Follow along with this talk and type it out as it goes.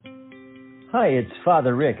Hi, it's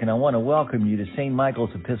Father Rick, and I want to welcome you to St. Michael's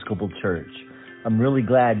Episcopal Church. I'm really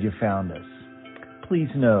glad you found us. Please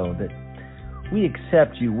know that we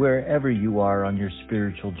accept you wherever you are on your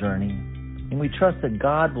spiritual journey, and we trust that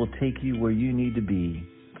God will take you where you need to be,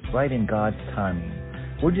 right in God's timing.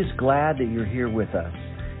 We're just glad that you're here with us,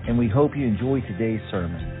 and we hope you enjoy today's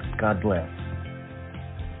sermon. God bless.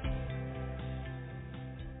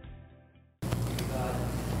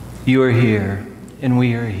 You are here, and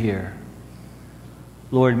we are here.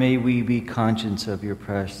 Lord, may we be conscious of your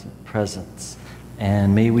presence,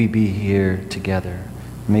 and may we be here together.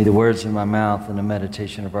 May the words of my mouth and the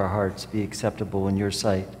meditation of our hearts be acceptable in your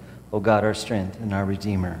sight, O God, our strength and our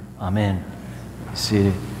Redeemer. Amen. Be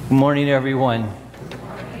seated. Good morning, everyone.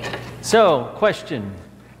 So, question.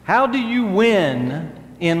 How do you win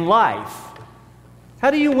in life?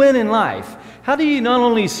 How do you win in life? How do you not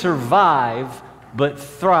only survive, but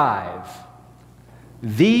thrive?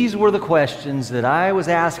 These were the questions that I was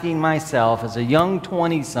asking myself as a young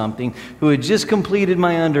 20-something who had just completed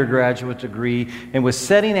my undergraduate degree and was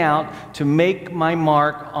setting out to make my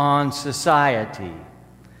mark on society.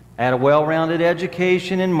 I had a well-rounded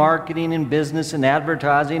education in marketing and business and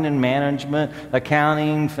advertising and management,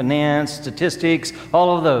 accounting, finance, statistics,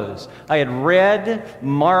 all of those. I had read,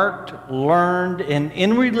 marked, learned, and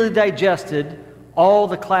inwardly digested all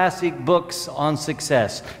the classic books on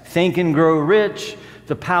success. Think and Grow Rich,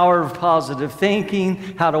 The Power of Positive Thinking,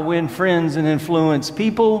 How to Win Friends and Influence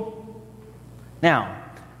People. Now,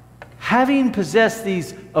 having possessed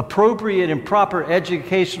these appropriate and proper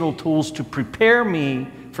educational tools to prepare me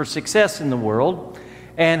for success in the world,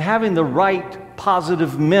 and having the right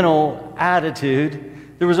positive mental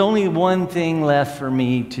attitude, there was only one thing left for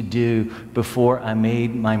me to do before I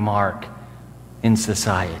made my mark in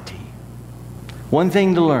society. One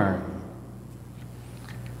thing to learn.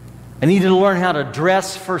 I needed to learn how to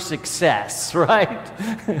dress for success, right?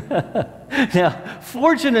 Now,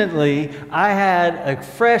 fortunately, I had a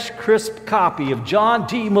fresh, crisp copy of John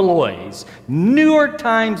T. Malloy's New York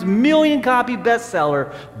Times million-copy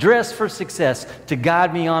bestseller, Dress for Success, to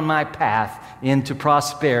guide me on my path into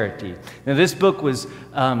prosperity. Now, this book was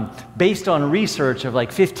based on research of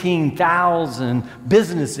like 15,000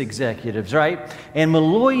 business executives, right? And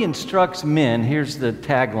Malloy instructs men, here's the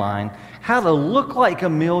tagline, how to look like a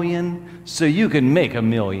million so you can make a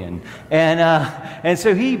million. And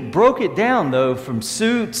so he broke it down, though, from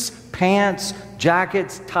suits, pants,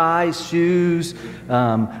 jackets, ties, shoes,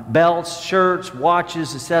 belts, shirts,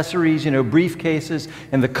 watches, accessories, briefcases,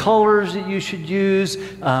 and the colors that you should use,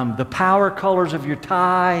 the power colors of your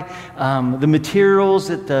tie, the materials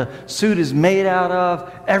that the suit is made out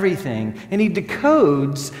of, everything. And he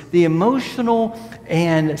decodes the emotional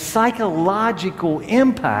and psychological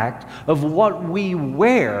impact of what we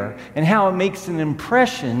wear and how it makes an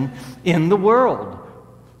impression in the world.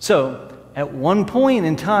 So, at one point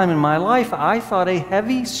in time in my life, I thought a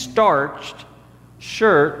heavy starched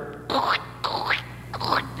shirt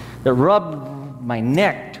that rubbed my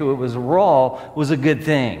neck till it was raw was a good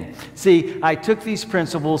thing. See, I took these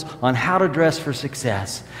principles on how to dress for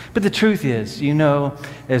success. But the truth is,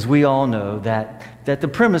 as we all know, that the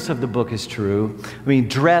premise of the book is true. I mean,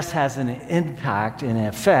 dress has an impact and an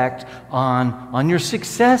effect on your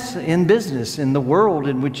success in business, in the world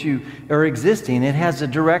in which you are existing. It has a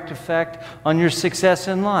direct effect on your success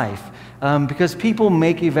in life because people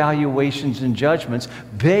make evaluations and judgments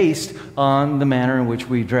based on the manner in which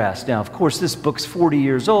we dress. Now, of course, this book's 40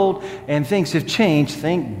 years old, and things have changed,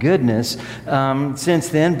 thank goodness, since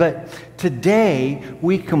then. But today,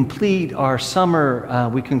 we conclude our summer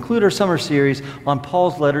series on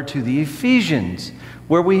Paul's letter to the Ephesians,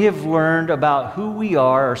 where we have learned about who we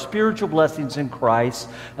are, our spiritual blessings in Christ,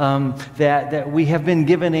 that we have been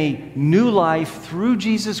given a new life through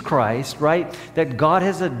Jesus Christ, right? That God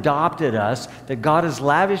has adopted us, that God has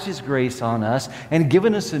lavished His grace on us, and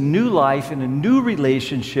given us a new life and a new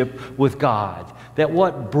relationship with God. That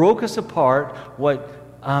what broke us apart, what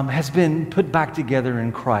has been put back together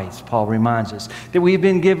in Christ, Paul reminds us. That we've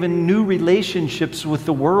been given new relationships with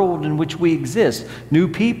the world in which we exist, new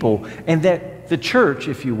people, and that the church,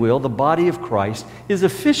 if you will, the body of Christ, is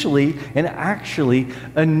officially and actually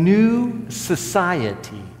a new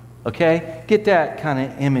society. Okay? Get that kind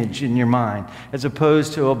of image in your mind, as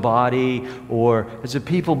opposed to a body or as a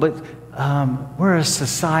people, but we're a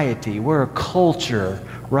society, we're a culture,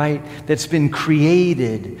 right, that's been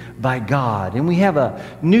created by God. And we have a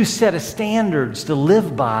new set of standards to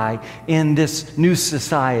live by in this new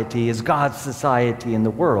society, as God's society in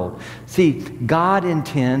the world. See, God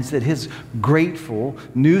intends that His grateful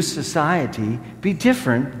new society be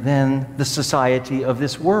different than the society of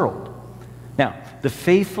this world. Now, the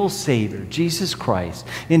faithful Savior, Jesus Christ,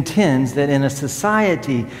 intends that in a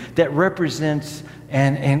society that represents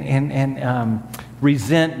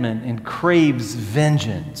resentment and craves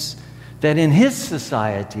vengeance, that in his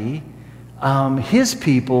society, his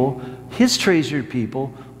people, his treasured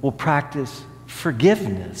people, will practice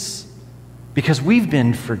forgiveness. Because we've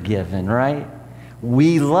been forgiven, right?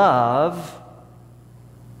 We love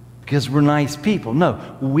because we're nice people.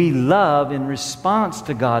 No, we love in response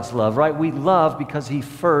to God's love, right? We love because he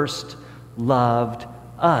first loved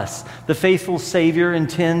us. The faithful Savior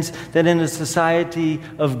intends that in a society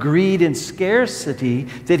of greed and scarcity,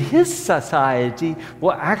 that his society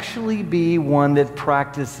will actually be one that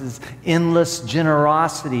practices endless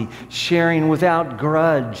generosity, sharing without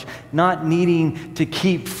grudge, not needing to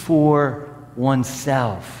keep for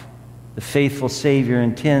oneself. The faithful Savior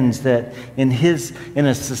intends that in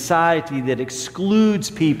a society that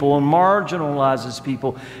excludes people and marginalizes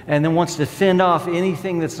people and then wants to fend off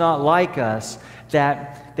anything that's not like us,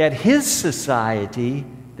 that his society,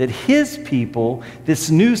 that his people, this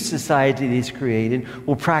new society that he's created,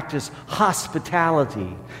 will practice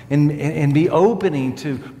hospitality and be opening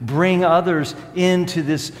to bring others into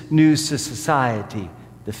this new society.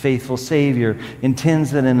 The faithful Savior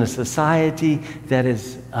intends that in a society that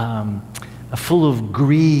is full of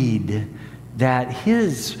greed, that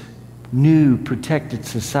his new protected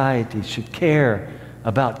society should care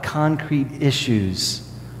about concrete issues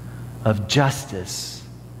of justice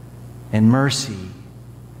and mercy.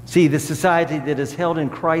 See, the society that is held in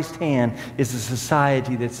Christ's hand is a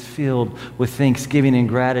society that's filled with thanksgiving and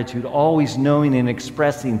gratitude, always knowing and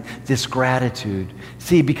expressing this gratitude.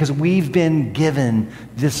 See, because we've been given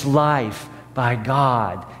this life by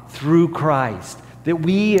God through Christ, that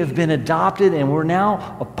we have been adopted and we're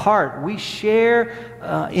now a part. We share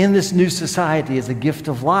in this new society as a gift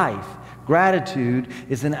of life. Gratitude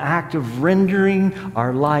is an act of rendering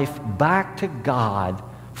our life back to God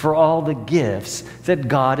for all the gifts that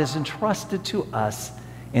God has entrusted to us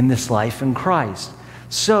in this life in Christ.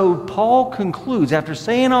 So Paul concludes, after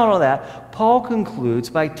saying all of that, Paul concludes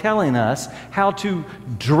by telling us how to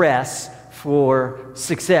dress for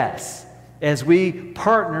success as we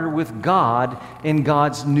partner with God in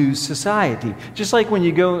God's new society. Just like when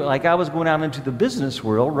you go, like I was going out into the business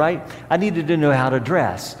world, right? I needed to know how to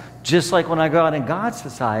dress. Just like when I go out in God's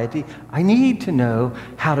society, I need to know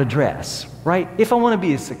how to dress, right? If I want to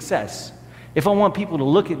be a success, if I want people to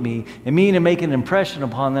look at me and me to make an impression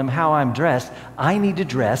upon them how I'm dressed, I need to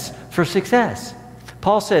dress for success.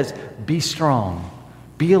 Paul says, be strong,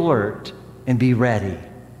 be alert, and be ready.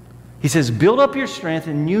 He says, build up your strength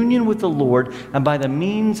in union with the Lord and by the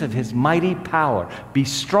means of his mighty power. Be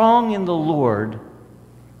strong in the Lord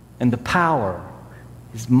and the power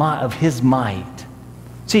of his might.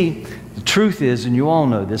 See, the truth is, and you all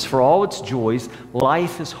know this, for all its joys,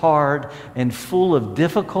 life is hard and full of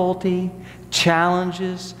difficulty,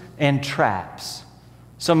 challenges, and traps.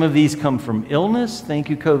 Some of these come from illness, thank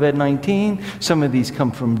you COVID-19. Some of these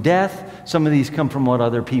come from death. Some of these come from what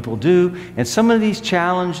other people do. And some of these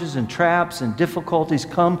challenges and traps and difficulties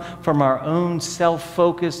come from our own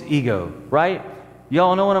self-focused ego, right? You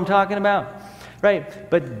all know what I'm talking about? Right?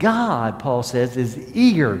 But God, Paul says, is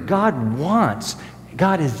eager.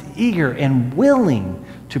 God is eager and willing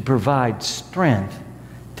to provide strength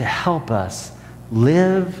to help us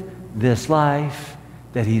live this life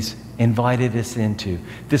that he's invited us into,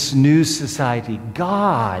 this new society.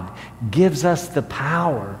 God gives us the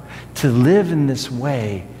power to live in this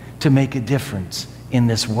way, to make a difference in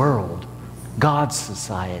this world, God's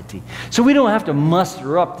society. So we don't have to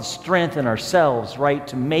muster up the strength in ourselves, right,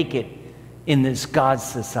 to make it in this God's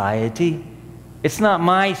society. It's not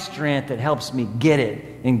my strength that helps me get it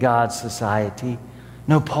in God's society.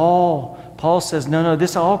 No, Paul says, no,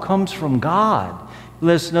 this all comes from God.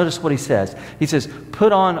 Let's notice what he says. He says,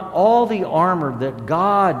 put on all the armor that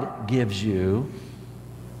God gives you,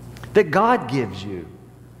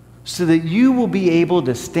 so that you will be able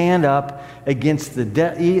to stand up against the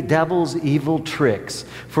devil's evil tricks.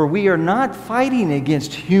 For we are not fighting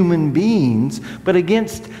against human beings, but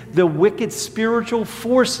against the wicked spiritual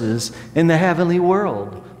forces in the heavenly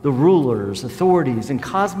world, the rulers, authorities, and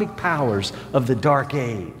cosmic powers of the dark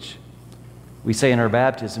age. We say in our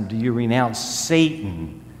baptism, do you renounce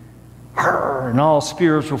Satan and all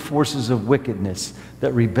spiritual forces of wickedness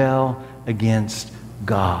that rebel against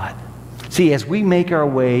God? See, as we make our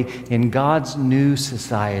way in God's new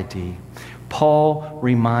society, Paul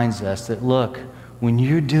reminds us that, look, when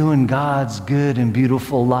you're doing God's good and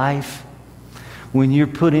beautiful life, when you're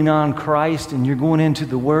putting on Christ and you're going into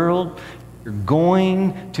the world, you're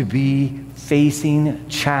going to be facing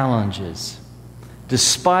challenges.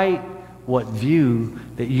 Despite what view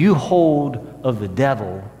that you hold of the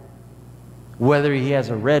devil, whether he has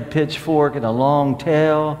a red pitchfork and a long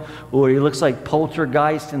tail, or he looks like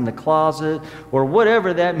poltergeist in the closet, or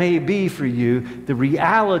whatever that may be for you, the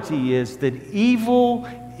reality is that evil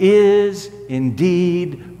is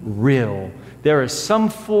indeed real. There is some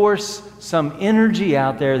force, some energy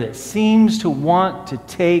out there that seems to want to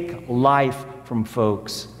take life from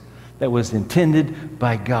folks that was intended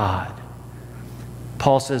by God.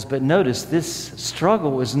 Paul says, but notice, this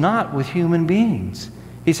struggle is not with human beings.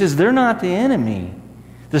 He says they're not the enemy.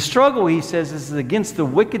 The struggle, he says, is against the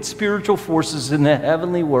wicked spiritual forces in the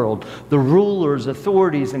heavenly world, the rulers,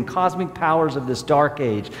 authorities, and cosmic powers of this dark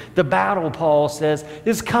age. The battle, Paul says,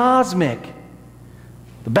 is cosmic.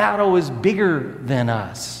 The battle is bigger than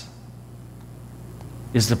us.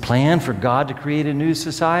 Is the plan for God to create a new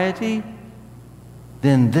society?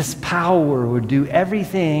 Then this power would do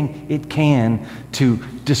everything it can to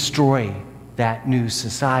destroy that new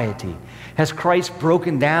society. Has Christ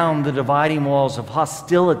broken down the dividing walls of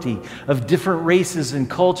hostility of different races and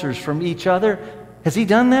cultures from each other? Has he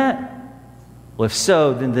done that? Well, if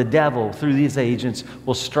so, then the devil, through these agents,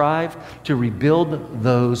 will strive to rebuild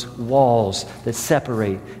those walls that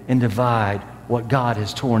separate and divide what God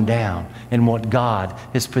has torn down and what God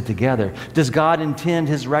has put together. Does God intend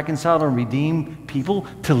his reconciled and redeemed people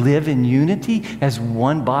to live in unity as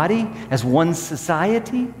one body, as one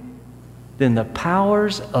society? Then the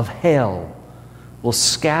powers of hell will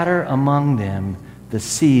scatter among them the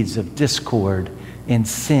seeds of discord and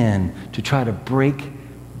sin to try to break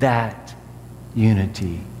that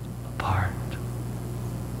unity apart.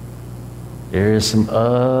 There is some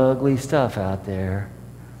ugly stuff out there,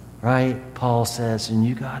 right? Paul says, and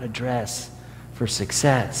you got to dress for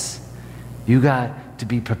success. You got to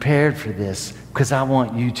be prepared for this because I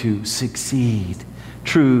want you to succeed.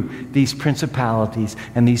 True, these principalities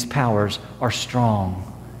and these powers are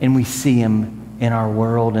strong, and we see them in our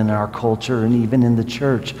world, in our culture, and even in the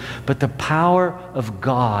church. But the power of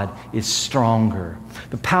God is stronger.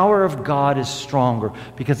 The power of God is stronger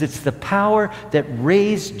because it's the power that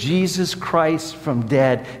raised Jesus Christ from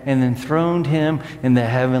dead and enthroned him in the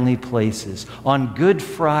heavenly places. On Good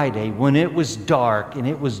Friday, when it was dark,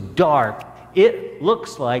 it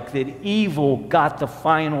looks like that evil got the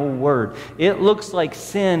final word. It looks like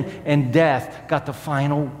sin and death got the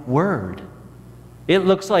final word. It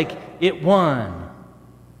looks like it won.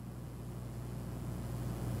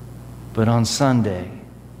 But on Sunday,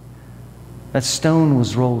 that stone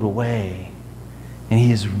was rolled away and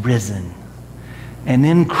he is risen. And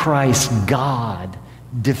in Christ, God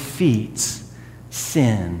defeats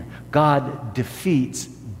sin. God defeats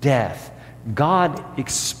death. God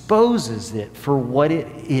exposes it for what it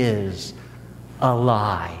is, a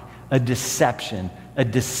lie, a deception, a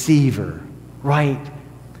deceiver, right?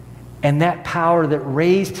 And that power that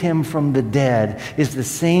raised him from the dead is the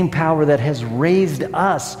same power that has raised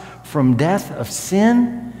us from death of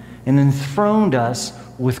sin and enthroned us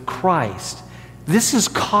with Christ. This is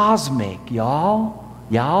cosmic, y'all.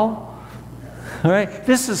 All right?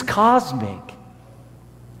 This is cosmic.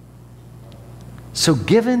 So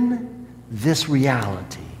given this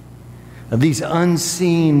reality of these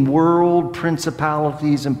unseen world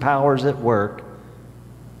principalities and powers at work,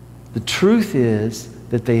 the truth is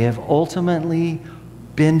that they have ultimately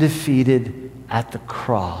been defeated at the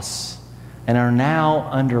cross and are now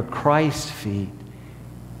under Christ's feet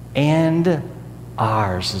and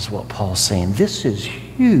ours, is what Paul's saying. This is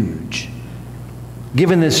huge.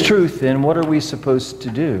 Given this truth, then, what are we supposed to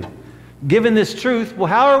do? Given this truth, well,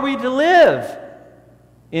 how are we to live?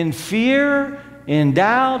 In fear, in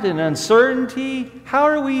doubt, in uncertainty? How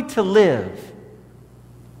are we to live?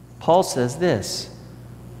 Paul says this: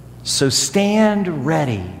 so stand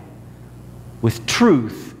ready with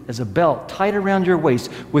truth as a belt tight around your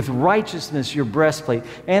waist, with righteousness your breastplate,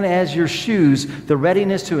 and as your shoes the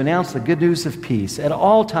readiness to announce the good news of peace. At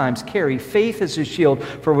all times carry faith as a shield,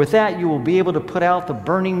 for with that you will be able to put out the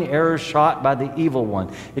burning arrows shot by the evil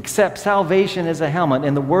one. Accept salvation as a helmet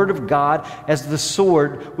and the word of God as the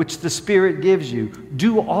sword which the Spirit gives you.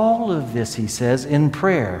 Do all of this, he says, in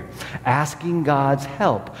prayer, asking God's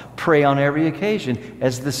help. Pray on every occasion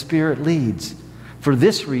as the Spirit leads. For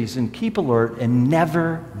this reason, keep alert and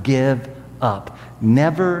never give up.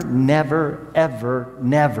 Never,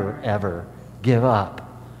 ever give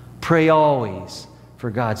up. Pray always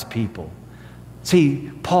for God's people.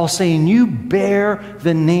 See, Paul's saying, you bear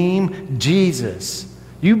the name Jesus.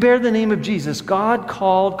 You bear the name of Jesus. God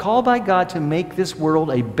called by God to make this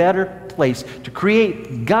world a better place, to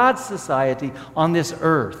create God's society on this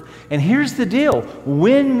earth. And here's the deal.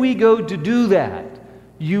 When we go to do that,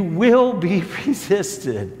 you will be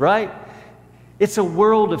resisted, right? It's a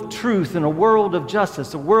world of truth and a world of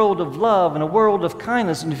justice, a world of love and a world of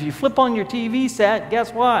kindness. And if you flip on your TV set,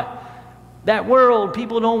 guess what? That world,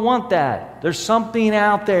 people don't want that. There's something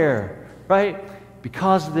out there, right?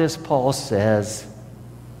 Because of this, Paul says,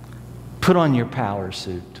 put on your power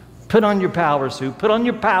suit. Put on your power suit. Put on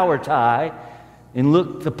your power tie and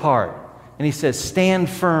look the part. And he says, stand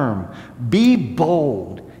firm. Be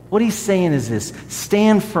bold. What he's saying is this: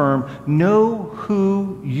 stand firm. Know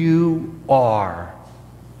who you are.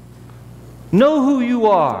 Know who you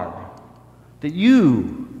are. That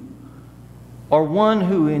you are one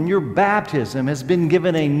who in your baptism has been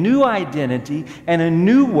given a new identity and a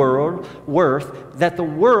new worth that the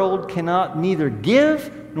world cannot neither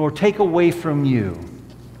give nor take away from you.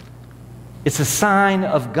 It's a sign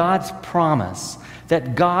of God's promise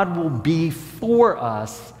that God will be for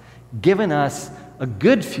us, giving us a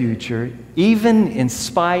good future, even in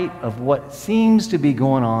spite of what seems to be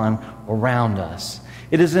going on around us.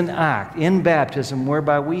 It is an act in baptism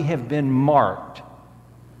whereby we have been marked.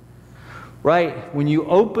 Right? When you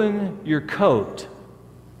open your coat,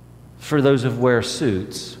 for those who wear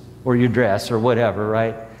suits, or your dress, or whatever,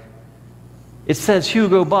 right? It says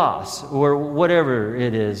Hugo Boss, or whatever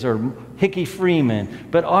it is, or Hickey Freeman,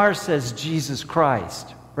 but ours says Jesus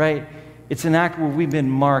Christ, right? It's an act where we've been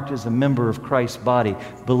marked as a member of Christ's body.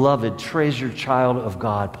 Beloved, treasured child of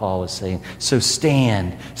God, Paul is saying. So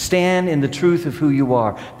stand. Stand in the truth of who you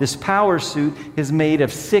are. This power suit is made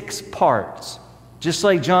of 6 parts. Just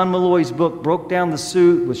like John Malloy's book broke down the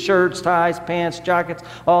suit with shirts, ties, pants, jackets,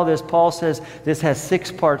 all this, Paul says this has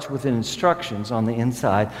 6 parts with instructions on the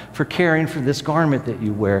inside for caring for this garment that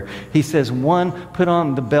you wear. He says, 1, put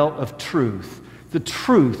on the belt of truth. The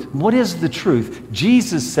truth. What is the truth?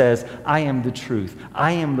 Jesus says, I am the truth.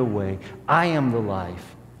 I am the way. I am the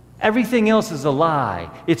life. Everything else is a lie.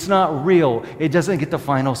 It's not real. It doesn't get the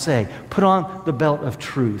final say. Put on the belt of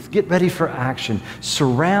truth. Get ready for action.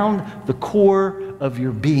 Surround the core of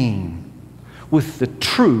your being with the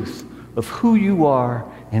truth of who you are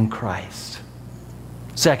in Christ.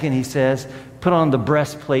 Second, he says, put on the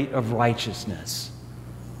breastplate of righteousness.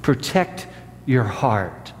 Protect your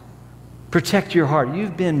heart. Protect your heart.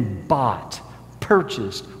 You've been bought,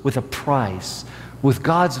 purchased with a price, with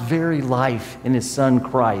God's very life in His Son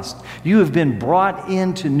Christ. You have been brought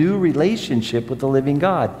into new relationship with the living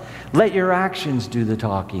God. Let your actions do the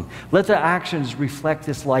talking. Let the actions reflect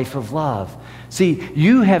this life of love. See,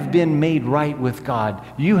 you have been made right with God.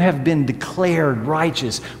 You have been declared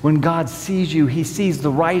righteous. When God sees you, He sees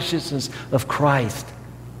the righteousness of Christ.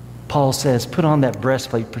 Paul says, put on that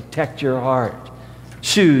breastplate, protect your heart.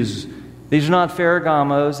 Shoes. These are not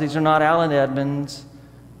Ferragamos. These are not Allen Edmonds.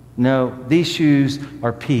 No, these shoes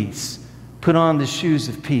are peace. Put on the shoes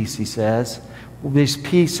of peace, he says. This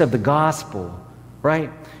peace of the gospel, right?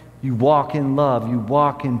 You walk in love. You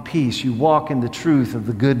walk in peace. You walk in the truth of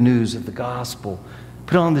the good news of the gospel.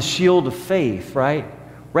 Put on the shield of faith, right?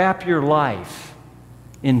 Wrap your life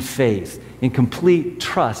in faith, in complete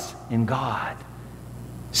trust in God.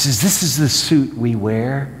 He says, this is the suit we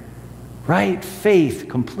wear. Right? Faith,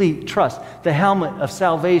 complete trust. The helmet of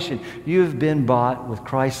salvation. You have been bought with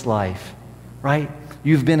Christ's life. Right?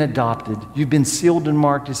 You've been adopted. You've been sealed and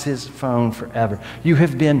marked as His own forever. You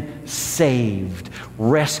have been saved,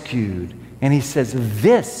 rescued. And he says,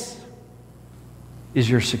 this is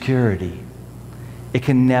your security. It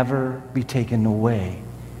can never be taken away.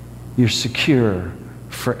 You're secure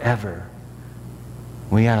forever.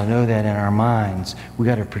 We got to know that in our minds. We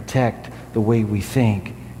got to protect the way we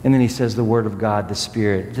think. And then he says the Word of God, the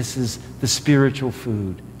Spirit. This is the spiritual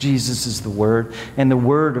food. Jesus is the Word. And the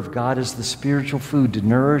Word of God is the spiritual food to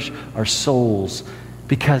nourish our souls.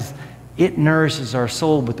 Because it nourishes our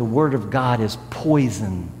soul, but the Word of God is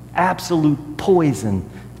poison. Absolute poison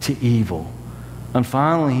to evil. And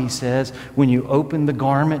finally, he says, when you open the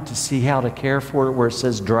garment to see how to care for it, where it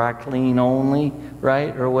says dry clean only,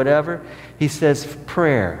 right, or whatever, he says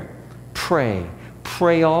prayer. Pray.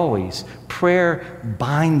 Pray always. Prayer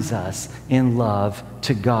binds us in love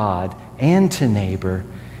to God and to neighbor,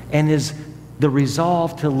 and is the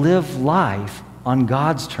resolve to live life on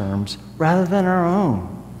God's terms rather than our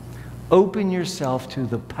own. Open yourself to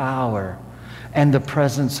the power and the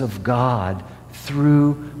presence of God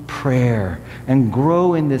through prayer, and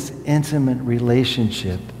grow in this intimate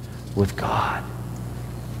relationship with God.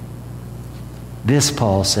 This,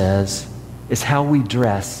 Paul says, is how we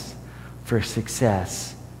dress for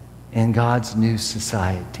success in God's new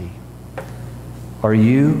society. Are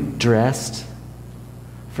you dressed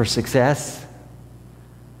for success?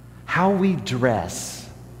 How we dress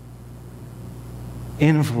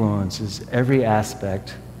influences every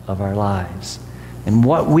aspect of our lives. And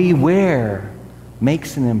what we wear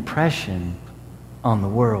makes an impression on the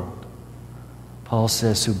world. Paul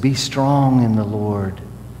says, so be strong in the Lord,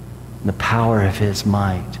 in the power of his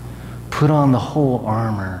might. Put on the whole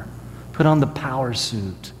armor. Put on the power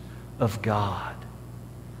suit of God.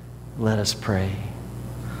 Let us pray.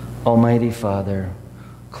 Almighty Father,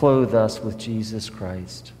 clothe us with Jesus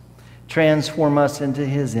Christ. Transform us into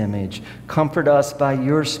his image. Comfort us by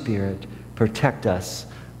your Spirit. Protect us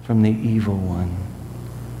from the evil one.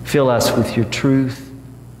 Fill us with your truth,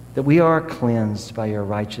 that we are cleansed by your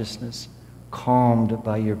righteousness, calmed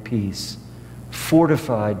by your peace,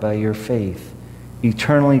 fortified by your faith,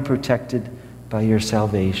 eternally protected by your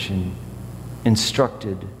salvation,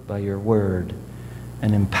 instructed by your word,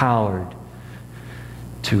 and empowered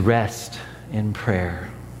to rest in prayer.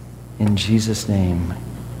 In Jesus' name,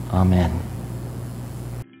 amen.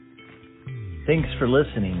 Thanks for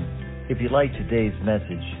listening. If you liked today's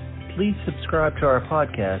message, please subscribe to our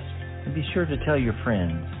podcast and be sure to tell your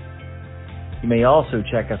friends. You may also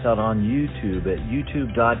check us out on YouTube at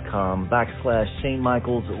youtube.com/St.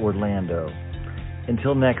 Michael's Orlando.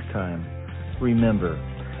 Until next time, remember,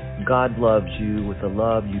 God loves you with a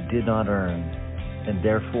love you did not earn, and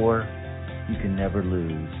therefore you can never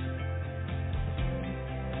lose.